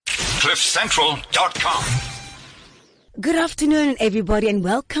CliffCentral.com. Good afternoon, everybody, and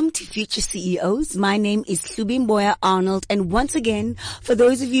welcome to Future CEOs. My name is Subimboya Arnold, and once again, for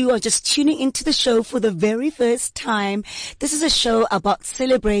those of you who are just tuning into the show for the very first time, this is a show about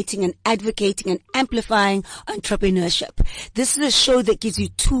celebrating and advocating and amplifying entrepreneurship. This is a show that gives you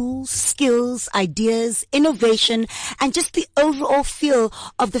tools, skills, ideas, innovation, and just the overall feel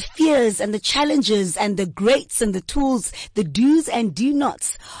of the fears and the challenges and the greats and the tools, the do's and do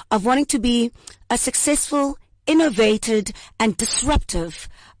nots of wanting to be a successful, innovated and disruptive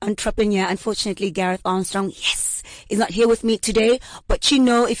entrepreneur. Unfortunately, Gareth Armstrong, yes, is not here with me today. But you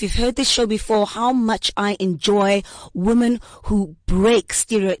know, if you've heard this show before, how much I enjoy women who break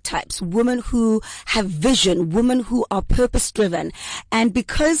stereotypes, women who have vision, women who are purpose-driven. And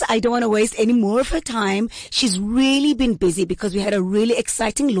because I don't want to waste any more of her time, she's really been busy because we had a really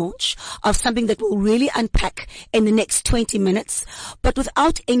exciting launch of something that we'll really unpack in the next 20 minutes. But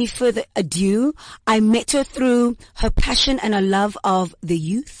without any further ado, I met her through her passion and her love of the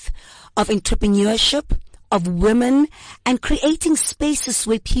youth, of entrepreneurship, of women, and creating spaces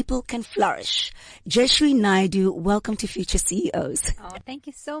where people can flourish. Jayshree Naidoo, welcome to Future CEOs. Oh, thank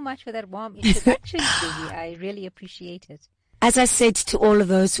you so much for that warm introduction, Judy. I really appreciate it. As I said to all of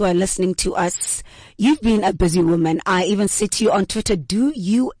those who are listening to us, you've been a busy woman. I even said to you on Twitter, do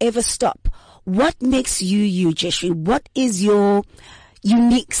you ever stop? What makes you, Jayshree? What is your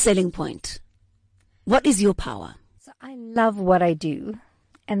unique selling point? What is your power? So I love what I do,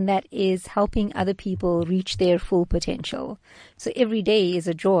 and that is helping other people reach their full potential. So every day is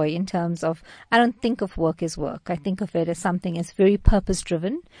a joy in terms of, I don't think of work as work. I think of it as something that's very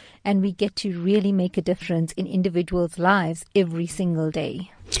purpose-driven, and we get to really make a difference in individuals' lives every single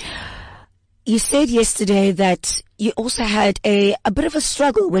day. You said yesterday that you also had a bit of a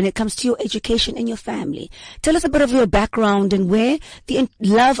struggle when it comes to your education and your family. Tell us a bit of your background and where the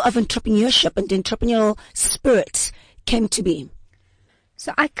love of entrepreneurship and the entrepreneurial spirit came to be.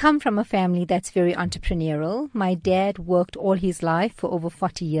 So I come from a family that's very entrepreneurial. My dad worked all his life for over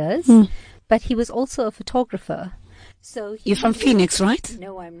 40 years, but he was also a photographer. So you're from Phoenix, right?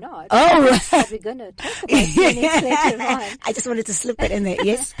 No, I'm not. Oh, we're going to talk about Phoenix later on. I just wanted to slip it in there,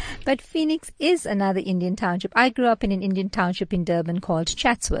 yes. But Phoenix is another Indian township. I grew up in an Indian township in Durban called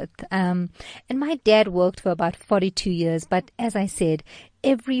Chatsworth. And my dad worked for about 42 years. But as I said,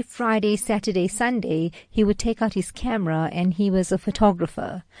 every Friday, Saturday, Sunday, he would take out his camera and he was a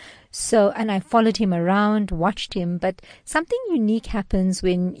photographer. So, and I followed him around, watched him, but something unique happens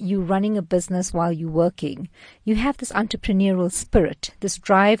when you're running a business while you're working. You have this entrepreneurial spirit, this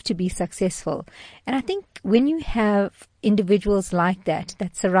drive to be successful. And I think when you have individuals like that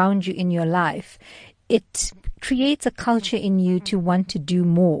surround you in your life, it creates a culture in you to want to do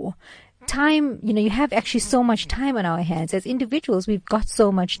more. Time, you have actually so much time on our hands. As individuals, we've got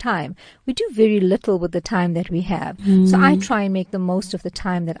so much time. We do very little with the time that we have. So I try and make the most of the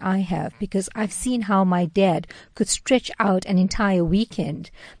time that I have, because I've seen how my dad could stretch out an entire weekend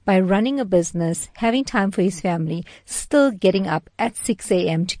by running a business, having time for his family, still getting up at 6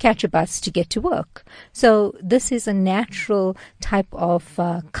 a.m. to catch a bus to get to work. So this is a natural type of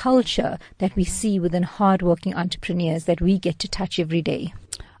culture that we see within hardworking entrepreneurs that we get to touch every day.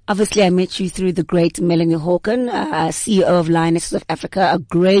 Obviously, I met you through the great Melanie Hawken, CEO of Lionesses of Africa, a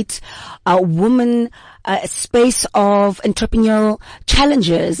great woman space of entrepreneurial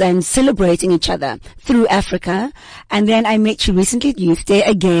challenges and celebrating each other through Africa. And then I met you recently at Youth Day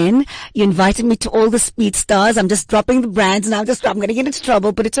again. You invited me to all the speed stars. I'm just dropping the brands now. I'm going to get into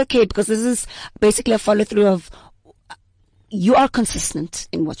trouble, but it's okay because this is basically a follow through of you are consistent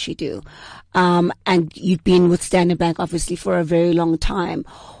in what you do. And you've been with Standard Bank obviously for a very long time.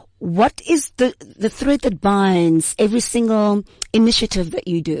 What is the thread that binds every single initiative that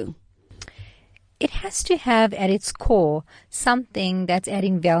you do? It has to have at its core something that's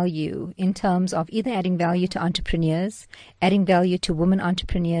adding value in terms of either adding value to entrepreneurs, adding value to women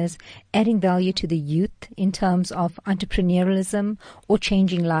entrepreneurs, adding value to the youth in terms of entrepreneurialism or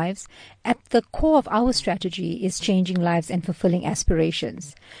changing lives. At the core of our strategy is changing lives and fulfilling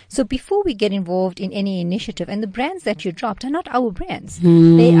aspirations. So before we get involved in any initiative, and the brands that you dropped are not our brands.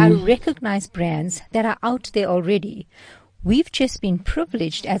 They are recognized brands that are out there already. We've just been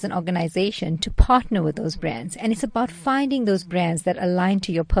privileged as an organization to partner with those brands. And it's about finding those brands that align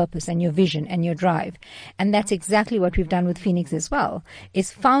to your purpose and your vision and your drive. And that's exactly what we've done with Phoenix as well, is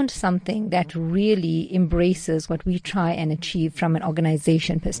found something that really embraces what we try and achieve from an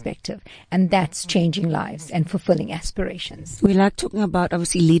organization perspective. And that's changing lives and fulfilling aspirations. We like talking about,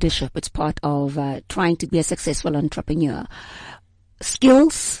 obviously, leadership. It's part of trying to be a successful entrepreneur.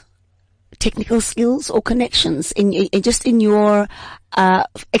 Skills, technical skills or connections in your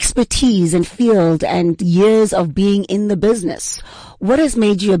expertise and field and years of being in the business? What has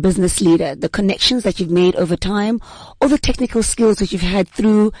made you a business leader? The connections that you've made over time, or the technical skills that you've had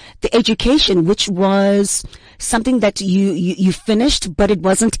through the education, which was something that you finished, but it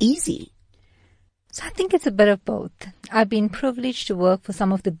wasn't easy? So I think it's a bit of both. I've been privileged to work for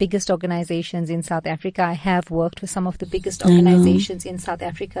some of the biggest organizations in South Africa. I have worked for some of the biggest organizations in South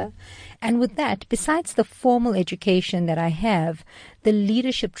Africa. And with that, besides the formal education that I have, the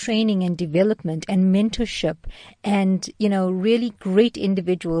leadership training and development and mentorship and, really great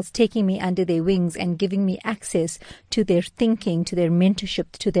individuals taking me under their wings and giving me access to their thinking, to their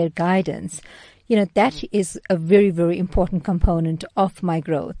mentorship, to their guidance. That is a very, very important component of my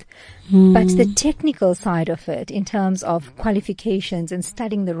growth. But the technical side of it, in terms of qualifications and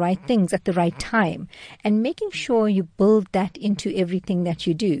studying the right things at the right time and making sure you build that into everything that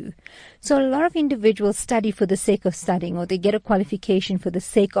you do. So a lot of individuals study for the sake of studying, or they get a qualification for the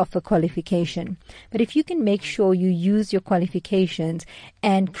sake of a qualification. But if you can make sure you use your qualifications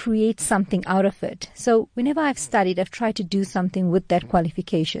and create something out of it. So whenever I've studied, I've tried to do something with that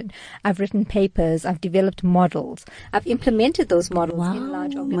qualification. I've written papers, I've developed models, I've implemented those models in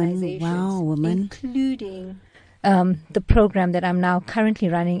large organizations, including the program that I'm now currently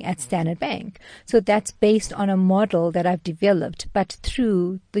running at Standard Bank. So that's based on a model that I've developed, but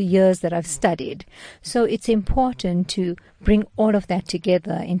through the years that I've studied. So it's important to bring all of that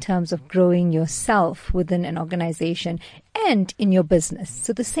together in terms of growing yourself within an organization and in your business.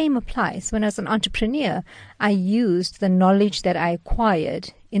 So the same applies. When I was an entrepreneur, I used the knowledge that I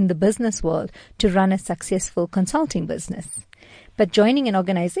acquired in the business world to run a successful consulting business. But joining an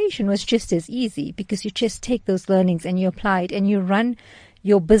organization was just as easy, because you just take those learnings and you apply it and you run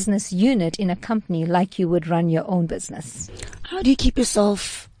your business unit in a company like you would run your own business. How do you keep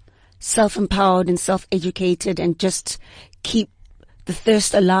yourself self-empowered and self-educated and just keep the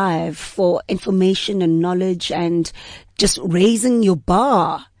thirst alive for information and knowledge and just raising your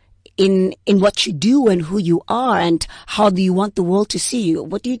bar in what you do and who you are and how do you want the world to see you?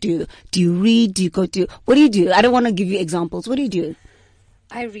 What do you do? Do you read? Do you go to, what do you do? I don't want to give you examples. What do you do?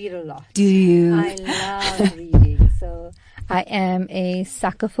 I read a lot. Do you? I love reading. So I am a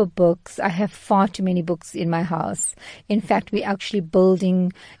sucker for books. I have far too many books in my house. In fact, we're actually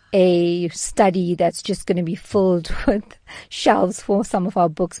building a study that's just going to be filled with shelves for some of our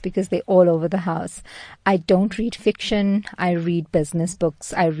books because they're all over the house. I don't read fiction. I read business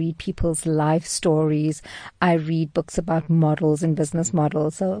books. I read people's life stories. I read books about models and business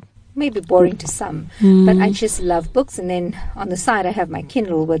models. So maybe boring to some, but I just love books. And then on the side, I have my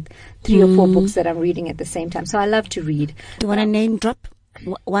Kindle with 3 or 4 books that I'm reading at the same time. So I love to read. Do you want to name drop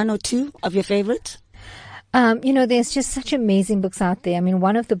 1 or 2 of your favorites? There's just such amazing books out there. I mean,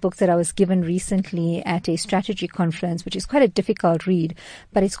 one of the books that I was given recently at a strategy conference, which is quite a difficult read,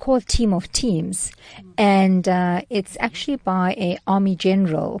 but it's called Team of Teams. And it's actually by a army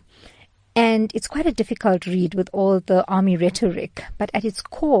general. And it's quite a difficult read with all the army rhetoric, but at its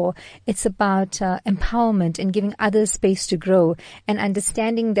core, it's about empowerment and giving others space to grow and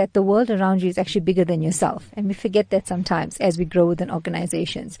understanding that the world around you is actually bigger than yourself. And we forget that sometimes as we grow within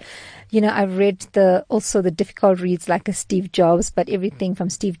organizations. I've read also the difficult reads like a Steve Jobs, but everything from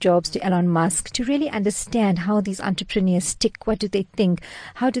Steve Jobs to Elon Musk, to really understand how these entrepreneurs tick. What do they think?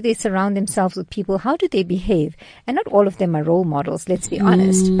 How do they surround themselves with people? How do they behave? And not all of them are role models, let's be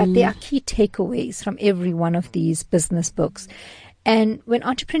honest, but they are key takeaways from every one of these business books. And when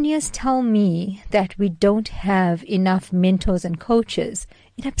entrepreneurs tell me that we don't have enough mentors and coaches,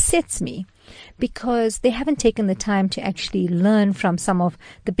 it upsets me because they haven't taken the time to actually learn from some of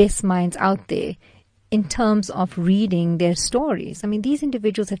the best minds out there in terms of reading their stories. I mean, these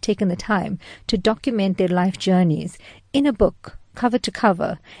individuals have taken the time to document their life journeys in a book, cover to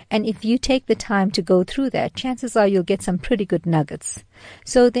cover. And if you take the time to go through that, chances are you'll get some pretty good nuggets.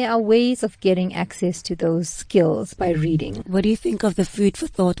 So there are ways of getting access to those skills by reading. What do you think of the food for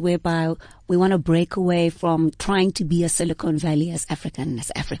thought whereby we want to break away from trying to be a Silicon Valley as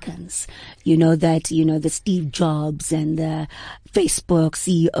Africans? The Steve Jobs and the Facebook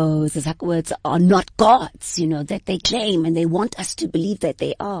CEOs, the Zuckerbergs are not gods, that they claim and they want us to believe that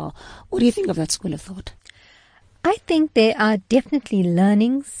they are. What do you think of that school of thought? I think there are definitely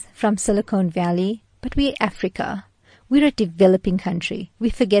learnings from Silicon Valley, but we're Africa. We're a developing country.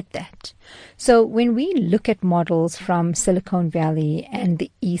 We forget that. So when we look at models from Silicon Valley and the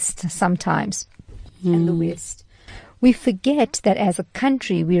East sometimes, and the West, we forget that as a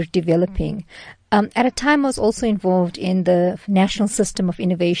country we're developing. At a time, I was also involved in the National System of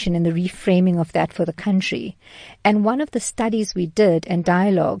Innovation and the reframing of that for the country. And one of the studies we did and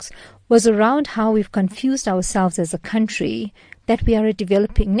dialogues was around how we've confused ourselves as a country that we are a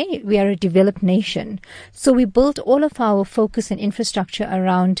developed nation. So we built all of our focus and infrastructure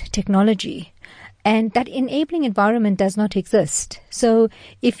around technology. And that enabling environment does not exist. So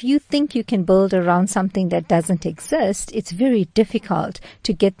if you think you can build around something that doesn't exist, it's very difficult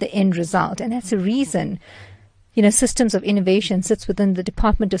to get the end result. And that's the reason, systems of innovation sits within the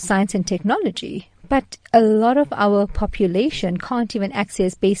Department of Science and Technology. But a lot of our population can't even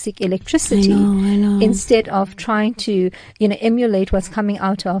access basic electricity. I know. Instead of trying to, emulate what's coming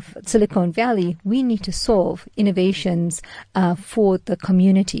out of Silicon Valley, we need to solve innovations for the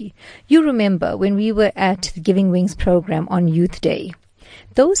community. You remember when we were at the Giving Wings program on Youth Day,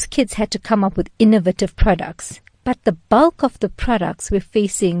 those kids had to come up with innovative products. But the bulk of the products were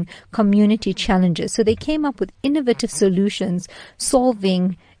facing community challenges. So they came up with innovative solutions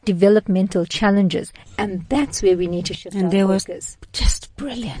solving developmental challenges, and that's where we need to shift our focus. Was just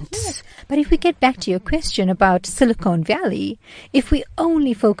brilliant. Yes. But if we get back to your question about Silicon Valley, if we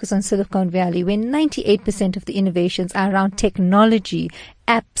only focus on Silicon Valley, when 98% of the innovations are around technology,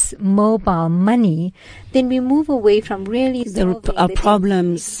 apps, mobile, money, then we move away from really solving our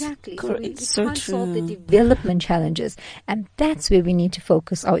problems. Exactly. It's So we so can't true. solve the development challenges, and that's where we need to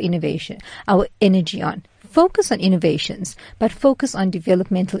focus our innovation, our energy on. Focus on innovations, but focus on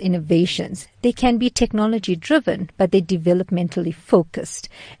developmental innovations. They can be technology driven, but they're developmentally focused.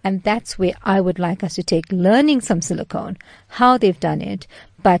 And that's where I would like us to take learning from Silicon, how they've done it,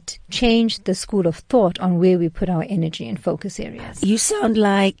 but change the school of thought on where we put our energy and focus areas. You sound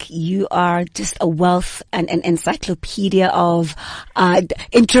like you are just a wealth and an encyclopedia of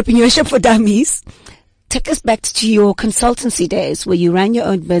entrepreneurship for dummies. Take us back to your consultancy days where you ran your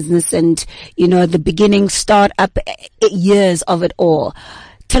own business and, the beginning, start up years of it all.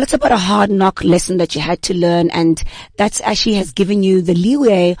 Tell us about a hard knock lesson that you had to learn, and that's actually has given you the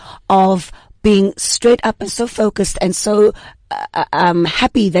leeway of being straight up and so focused and so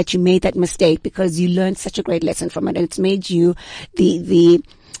happy that you made that mistake, because you learned such a great lesson from it, and it's made you the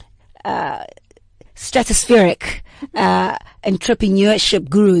stratospheric entrepreneurship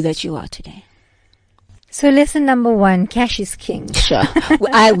guru that you are today. So lesson number 1, cash is king. Sure.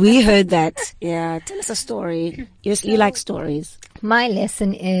 We heard that. Yeah. Tell us a story. You like stories. My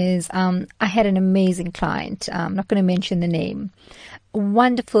lesson is, I had an amazing client. I'm not going to mention the name. A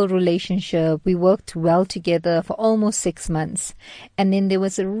wonderful relationship. We worked well together for almost 6 months. And then there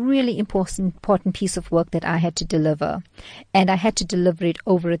was a really important piece of work that I had to deliver. And I had to deliver it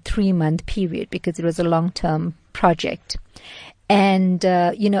over a 3-month period because it was a long-term project. And,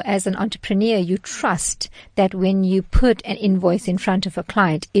 as an entrepreneur, you trust that when you put an invoice in front of a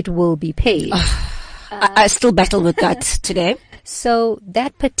client, it will be paid. I still battle with that today. So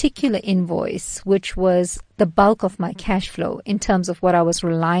that particular invoice, which was the bulk of my cash flow in terms of what I was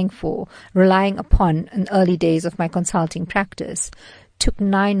relying upon in early days of my consulting practice, took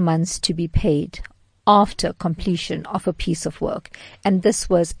 9 months to be paid after completion of a piece of work. And this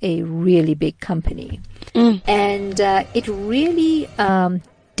was a really big company. And it really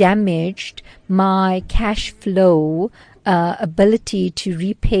damaged my cash flow ability to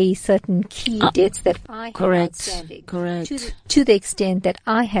repay certain key debts that I had outstanding. Correct. To the extent that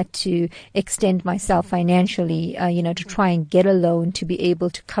I had to extend myself financially, to try and get a loan to be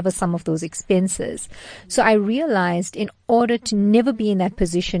able to cover some of those expenses. So I realized in order to never be in that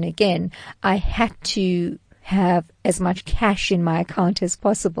position again, I had to have as much cash in my account as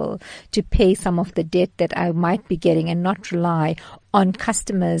possible to pay some of the debt that I might be getting and not rely on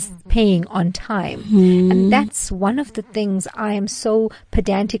customers paying on time. And that's one of the things I am so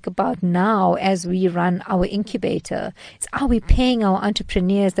pedantic about now as we run our incubator. It's, are we paying our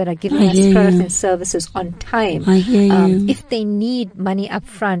entrepreneurs that are giving us products and services on time? If they need money up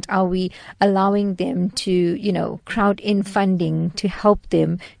front, are we allowing them to, crowd in funding to help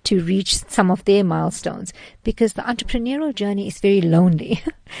them to reach some of their milestones? Because the entrepreneurial journey is very lonely.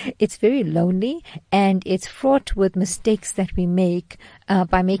 It's very lonely, and it's fraught with mistakes that we make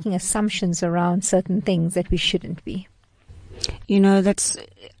by making assumptions around certain things that we shouldn't be.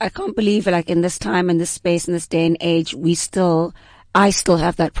 I can't believe like in this time, in this space, in this day and age, I still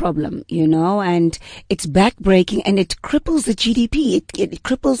have that problem, and it's backbreaking and it cripples the GDP. It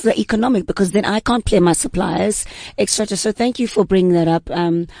cripples the economic, because then I can't pay my suppliers, etc. So thank you for bringing that up.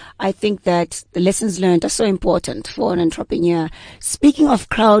 I think that the lessons learned are so important for an entrepreneur. Speaking of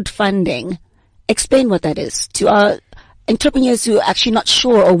crowdfunding, explain what that is to our entrepreneurs who are actually not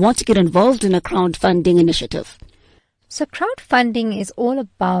sure or want to get involved in a crowdfunding initiative. So crowdfunding is all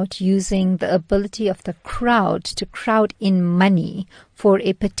about using the ability of the crowd to crowd in money for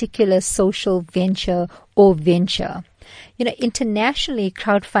a particular social venture or venture. You know, internationally,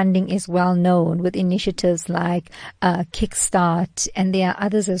 crowdfunding is well known with initiatives like Kickstart, and there are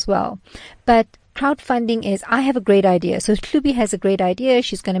others as well. But crowdfunding is, I have a great idea. So Hlubi has a great idea.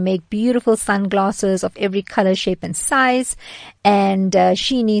 She's going to make beautiful sunglasses of every color, shape, and size. And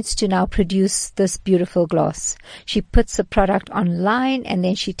she needs to now produce this beautiful gloss. She puts the product online, and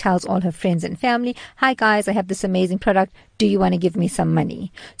then she tells all her friends and family, hi guys, I have this amazing product. Do you want to give me some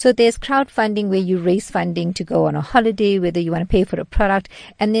money? So there's crowdfunding where you raise funding to go on a holiday, whether you want to pay for a product.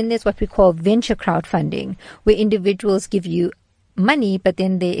 And then there's what we call venture crowdfunding, where individuals give you money, but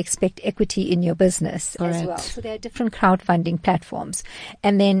then they expect equity in your business as well. So there are different crowdfunding platforms.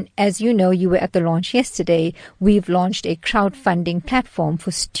 And then, as you know, you were at the launch yesterday, we've launched a crowdfunding platform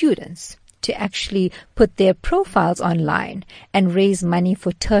for students to actually put their profiles online and raise money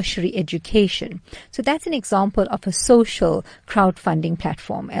for tertiary education. So that's an example of a social crowdfunding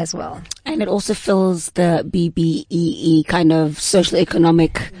platform as well. And it also fills the BBEE kind of social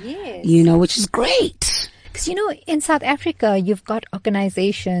economic, you know, which is great. Because, you know, in South Africa, you've got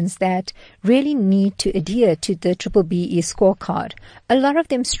organizations that really need to adhere to the BBBE scorecard. A lot of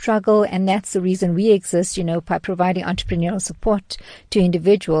them struggle, and that's the reason we exist, you know, by providing entrepreneurial support to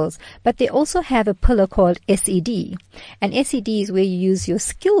individuals. But they also have a pillar called SED. And SED is where you use your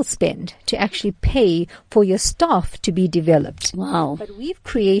skill spend to actually pay for your staff to be developed. Wow. But we've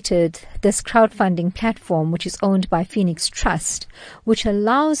created this crowdfunding platform, which is owned by Phoenix Trust, which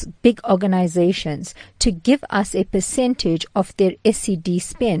allows big organizations to give us a percentage of their SED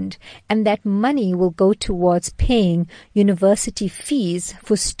spend, and that money will go towards paying university fees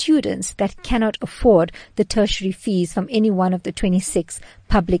for students that cannot afford the tertiary fees from any one of the 26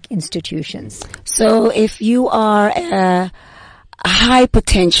 public institutions. So if you are a high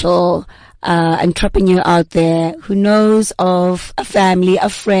potential entrepreneur out there who knows of a family, a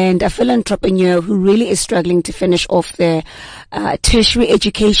friend, a fellow entrepreneur who really is struggling to finish off their tertiary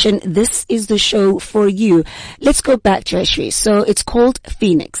education, this is the show for you. Let's go back, Jayshree. So it's called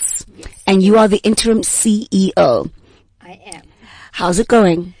Phoenix, and you are the interim CEO. I am. How's it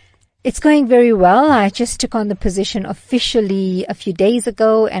going? It's going very well. I just took on the position officially a few days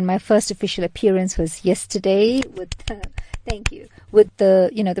ago, and my first official appearance was yesterday with thank you. With the,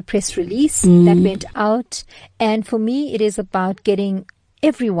 you know, the press release that went out. And for me, it is about getting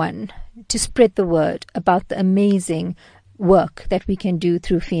everyone to spread the word about the amazing work that we can do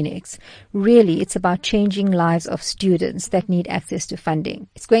through Phoenix. Really, it's about changing lives of students that need access to funding.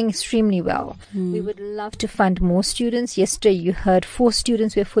 It's going extremely well. We would love to fund more students. Yesterday, you heard 4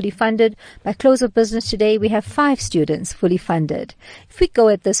 students were fully funded. By close of business today, we have 5 students fully funded. If we go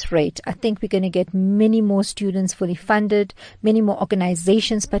at this rate, I think we're going to get many more students fully funded, many more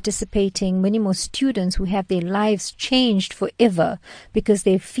organizations participating, many more students who have their lives changed forever because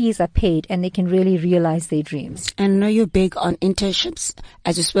their fees are paid and they can really realize their dreams. And I know you're big on internships,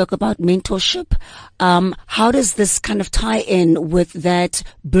 as you spoke about mentorship. How does this kind of tie in with that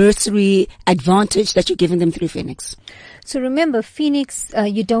bursary advantage that you're giving them through Phoenix? So remember, Phoenix,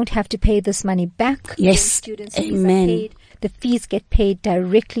 you don't have to pay this money back. Yes, students' amen. Fees are paid. The fees get paid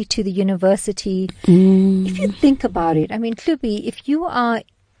directly to the university. If you think about it, I mean, Hlubi, if you are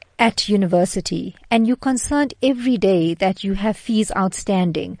at university and you're concerned every day that you have fees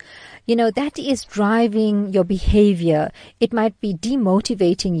outstanding, you know, that is driving your behavior. It might be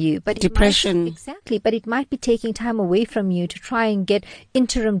demotivating you, but depression. Exactly. But it might be taking time away from you to try and get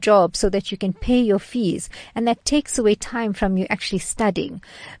interim jobs so that you can pay your fees. And that takes away time from you actually studying.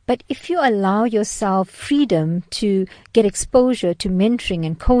 But if you allow yourself freedom to get exposure to mentoring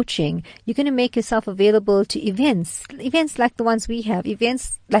and coaching, you're going to make yourself available to events like the ones we have,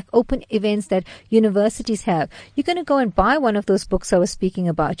 events like open events that universities have. You're going to go and buy one of those books I was speaking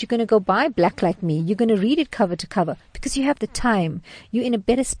about. You're going to go buy Black Like Me. You're going to read it cover to cover because you have the time. You're in a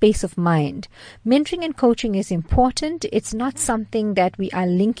better space of mind. Mentoring and coaching is important. It's not something that we are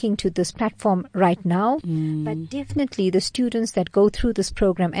linking to this platform right now, but definitely the students that go through this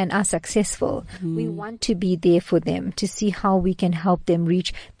program and are successful, we want to be there for them to see how we can help them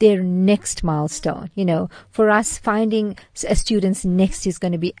reach their next milestone. You know, for us, finding a student's next is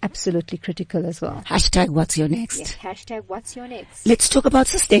going to be absolutely critical as well. Hashtag what's your next? Yes, hashtag what's your next? Let's talk about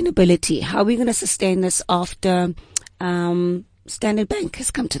sustainability. How are we going to sustain this after Standard Bank has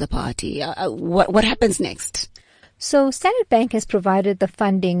come to the party? What happens next? So Standard Bank has provided the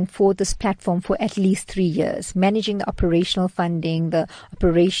funding for this platform for at least 3 years, managing the operational funding, the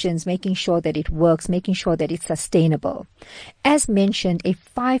operations, making sure that it works, making sure that it's sustainable. As mentioned, a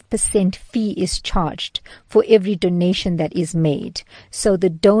 5% fee is charged for every donation that is made. So the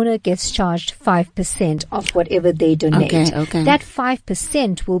donor gets charged 5% of whatever they donate. Okay. That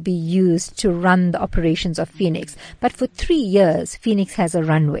 5% will be used to run the operations of Phoenix. But for 3 years, Phoenix has a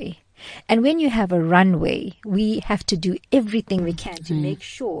runway. And when you have a runway, we have to do everything we can to make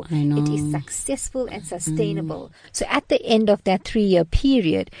sure it is successful and sustainable. So at the end of that 3-year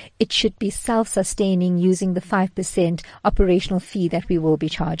period, it should be self-sustaining using the 5% operational fee that we will be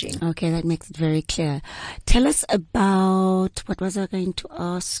charging. Okay, that makes it very clear. Tell us about, what was I going to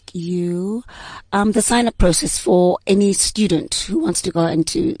ask you? The sign-up process for any student who wants to go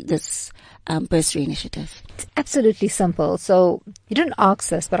into this bursary initiative. It's absolutely simple. So you didn't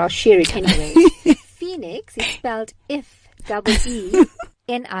ask us, but I'll share it anyway. Phoenix is spelled F-E-E-N-I-X,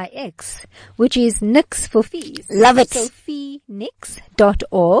 which is Nix for fees. Love it. So phoenix.org,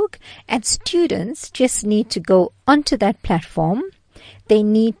 and students just need to go onto that platform. They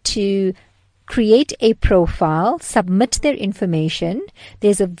need to create a profile, submit their information.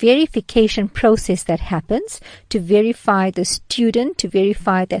 There's a verification process that happens to verify the student, to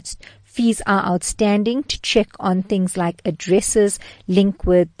verify that fees are outstanding, to check on things like addresses, link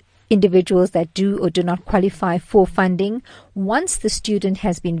with individuals that do or do not qualify for funding. Once the student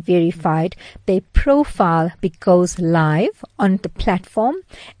has been verified, their profile goes live on the platform,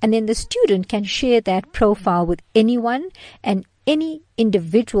 and then the student can share that profile with anyone, and any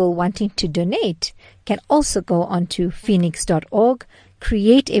individual wanting to donate can also go onto phoenix.org,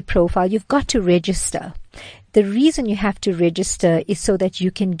 create a profile. You've got to register. The reason you have to register is so that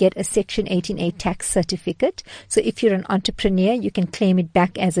you can get a Section 18A tax certificate. So if you're an entrepreneur, you can claim it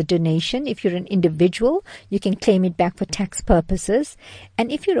back as a donation. If you're an individual, you can claim it back for tax purposes.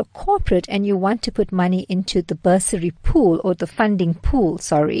 And if you're a corporate and you want to put money into the bursary pool, or the funding pool,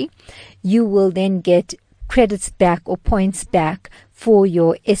 you will then get credits back or points back for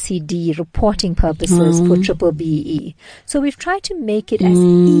your SED reporting purposes for Triple BE. So we've tried to make it as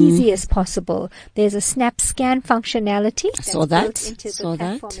easy as possible. There's a snap scan functionality that's built into the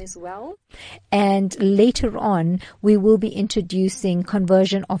platform as well. And later on, we will be introducing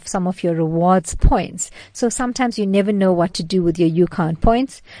conversion of some of your rewards points. So sometimes you never know what to do with your UCount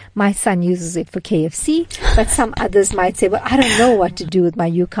points. My son uses it for KFC, but some others might say, well, I don't know what to do with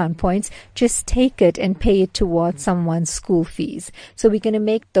my UCount points. Just take it and pay it towards someone's school fees. So we're going to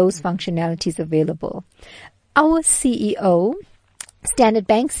make those functionalities available. Our CEO, Standard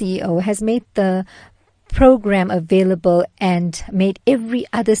Bank CEO, has made the program available and made every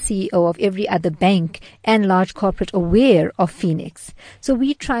other CEO of every other bank and large corporate aware of Phoenix. So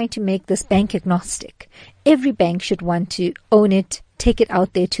we're trying to make this bank agnostic. Every bank should want to own it, take it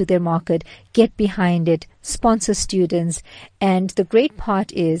out there to their market, get behind it, sponsor students. And the great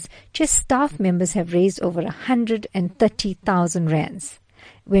part is just staff members have raised over 130,000 rands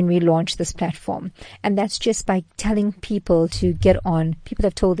when we launched this platform. And that's just by telling people to get on. People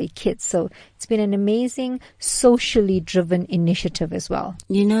have told their kids. So it's been an amazing socially driven initiative as well.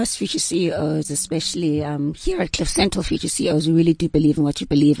 You know, as future CEOs, especially here at Cliff Central Future CEOs, we really do believe in what you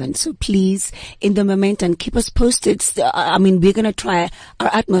believe in. So please, in the momentum, keep us posted. I mean, we're going to try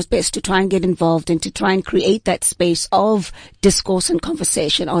our utmost best to try and get involved and to try and create that space of discourse and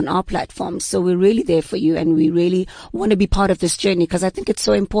conversation on our platforms. So we're really there for you, and we really want to be part of this journey because I think it's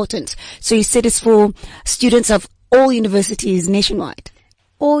so important. So you said it's for students of all universities nationwide.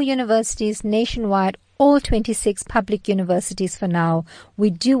 All universities nationwide, all 26 public universities for now. We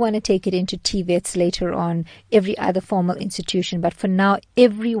do want to take it into TVETs later on, every other formal institution. But for now,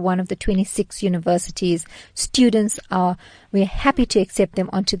 every one of the 26 universities, we're happy to accept them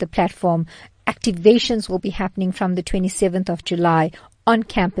onto the platform. Activations will be happening from the 27th of July on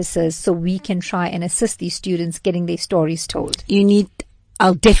campuses so we can try and assist these students getting their stories told.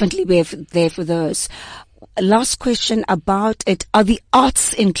 I'll definitely be there for those. Last question about it. Are the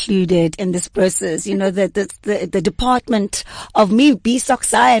arts included in this process? You know, the department of me,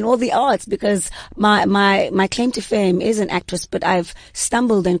 BSOCSI and all the arts, because my claim to fame is an actress, but I've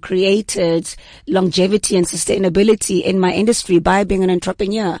stumbled and created longevity and sustainability in my industry by being an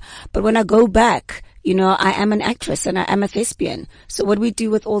entrepreneur. But when I go back, you know, I am an actress and I am a thespian. So what do we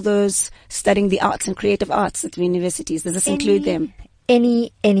do with all those studying the arts and creative arts at the universities? Does this include them?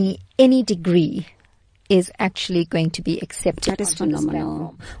 Any degree is actually going to be accepted. That is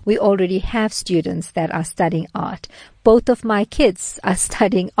phenomenal. We already have students that are studying art, Both of my kids are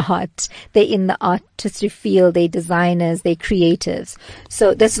studying art. They're in the artistry field. They're designers. They're creatives.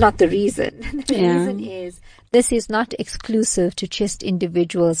 So that's not the reason. The reason is this is not exclusive to just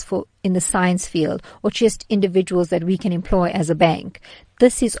individuals in the science field or just individuals that we can employ as a bank.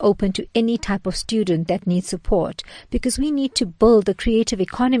 This is open to any type of student that needs support, because we need to build the creative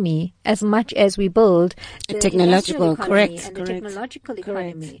economy as much as we build the technological, technological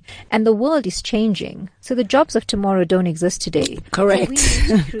economy. And the world is changing. So the jobs of tomorrow don't exist today. Correct.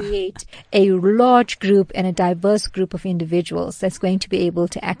 So we need to create a large group and a diverse group of individuals that's going to be able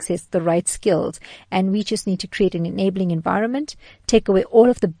to access the right skills. And we just need to create an enabling environment, take away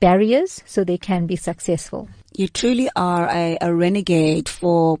all of the barriers so they can be successful. You truly are a renegade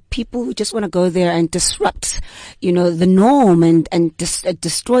for people who just want to go there and disrupt, the norm and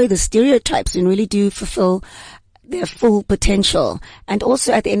destroy the stereotypes and really do fulfill their full potential. And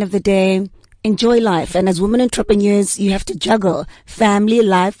also at the end of the day, enjoy life. And as women entrepreneurs, you have to juggle family,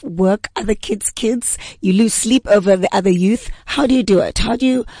 life, work, other kids. You lose sleep over the other youth. How do you do it? How do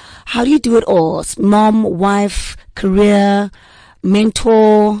you do it all? Mom, wife, career,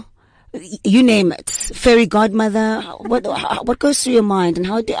 mentor, you name it, fairy godmother. What goes through your mind, and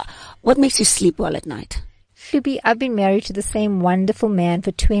what makes you sleep well at night? Shubi, I've been married to the same wonderful man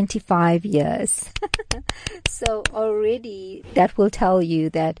for 25 years. So already that will tell you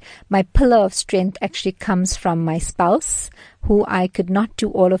that my pillar of strength actually comes from my spouse, who I could not do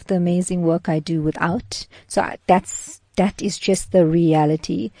all of the amazing work I do without. So that is just the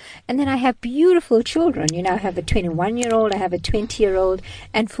reality. And then I have beautiful children. I have a 21-year-old, I have a 20-year-old.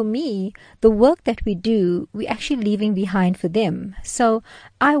 And for me, the work that we do, we're actually leaving behind for them. So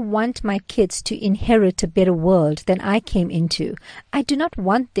I want my kids to inherit a better world than I came into. I do not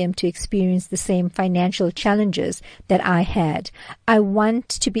want them to experience the same financial challenges that I had. I want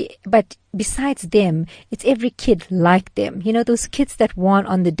to be, but besides them, it's every kid like them. Those kids that won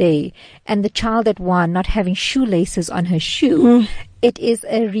on the day, and the child that won not having shoelaces on her shoe. It is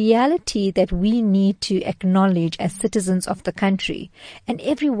a reality that we need to acknowledge as citizens of the country. And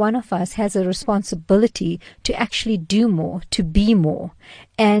every one of us has a responsibility to actually do more, to be more.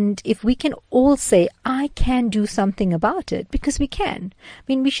 And if we can all say, I can do something about it, because we can.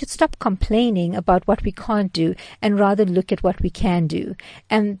 We should stop complaining about what we can't do and rather look at what we can do.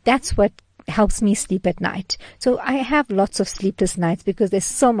 And that's what helps me sleep at night. So I have lots of sleepless nights because there's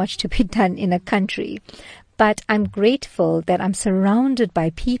so much to be done in a country. But I'm grateful that I'm surrounded by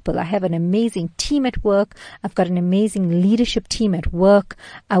people. I have an amazing team at work. I've got an amazing leadership team at work.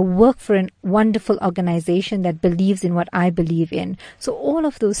 I work for a wonderful organization that believes in what I believe in. So all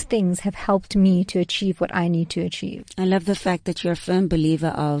of those things have helped me to achieve what I need to achieve. I love the fact that you're a firm believer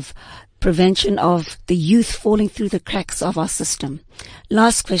of prevention of the youth falling through the cracks of our system.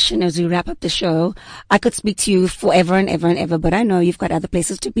 Last question as we wrap up the show. I could speak to you forever and ever and ever, but I know you've got other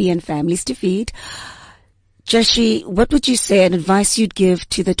places to be and families to feed. Jayshree, what would you say, an advice you'd give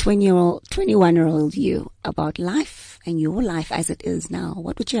to the 21-year-old you about life and your life as it is now?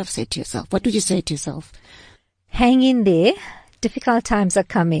 What would you have said to yourself? What would you say to yourself? Hang in there. Difficult times are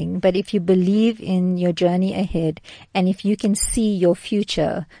coming, but if you believe in your journey ahead and if you can see your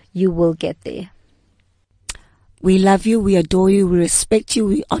future, you will get there. We love you, we adore you, we respect you,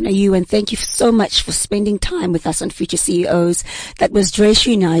 we honor you, and thank you so much for spending time with us on Future CEOs. That was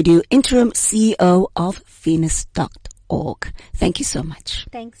Jayshree Naidoo, Interim CEO of Venus.org. Thank you so much.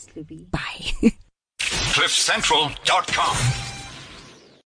 Thanks, Luby. Bye. CliffCentral.com